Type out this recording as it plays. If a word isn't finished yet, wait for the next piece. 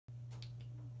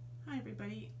Hi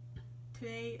everybody.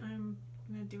 Today I'm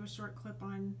going to do a short clip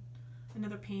on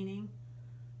another painting.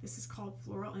 This is called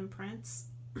Floral Imprints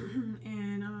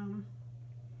and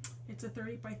it's a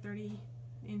 30 by 30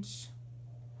 inch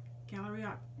gallery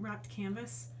wrapped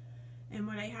canvas, and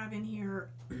what I have in here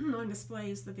on display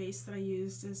is the vase that I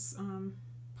used as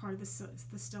part of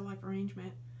the still life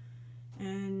arrangement,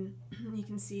 and you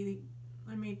can see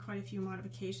I made quite a few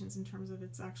modifications in terms of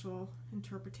its actual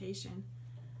interpretation.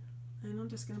 And I'm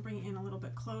just going to bring it in a little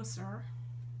bit closer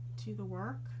to the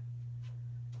work.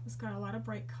 It's got a lot of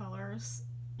bright colors.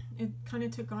 It kind of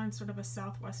took on sort of a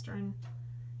southwestern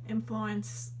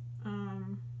influence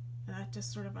that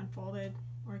just sort of unfolded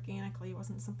organically. It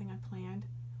wasn't something I planned.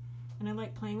 And I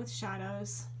like playing with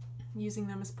shadows, using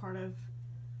them as part of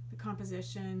the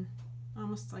composition,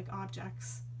 almost like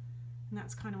objects. And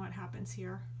that's kind of what happens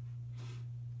here.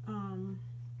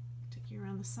 Take you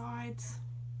around the sides.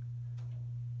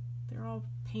 They're all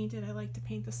painted. I like to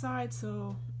paint the sides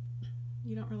so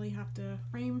you don't really have to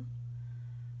frame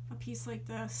a piece like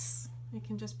this. It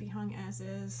can just be hung as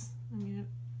is. I mean,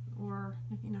 or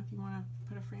if you want to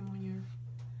put a frame on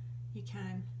you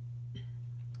can.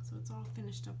 So it's all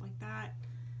finished up like that.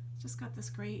 It's just got this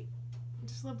great. I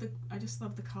just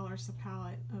love the colors, the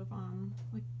palette of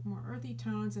like more earthy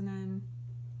tones and then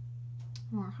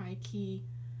more high key,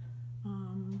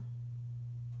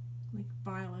 like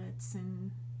violets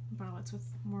with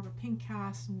more of a pink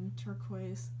cast and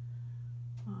turquoise.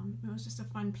 It was just a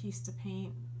fun piece to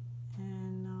paint,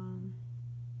 and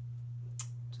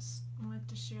just wanted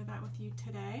to share that with you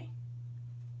today.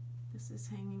 This is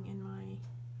hanging in my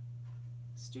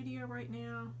studio right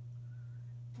now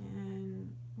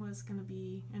and was going to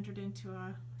be entered into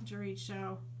a juried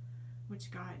show,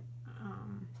 which got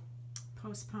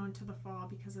postponed to the fall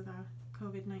because of the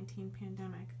COVID-19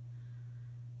 pandemic.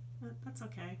 But that's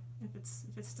okay. If it's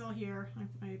still here,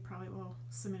 I probably will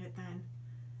submit it then.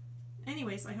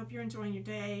 Anyways, I hope you're enjoying your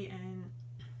day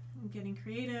and getting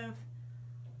creative.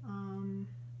 And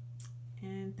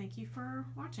thank you for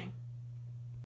watching.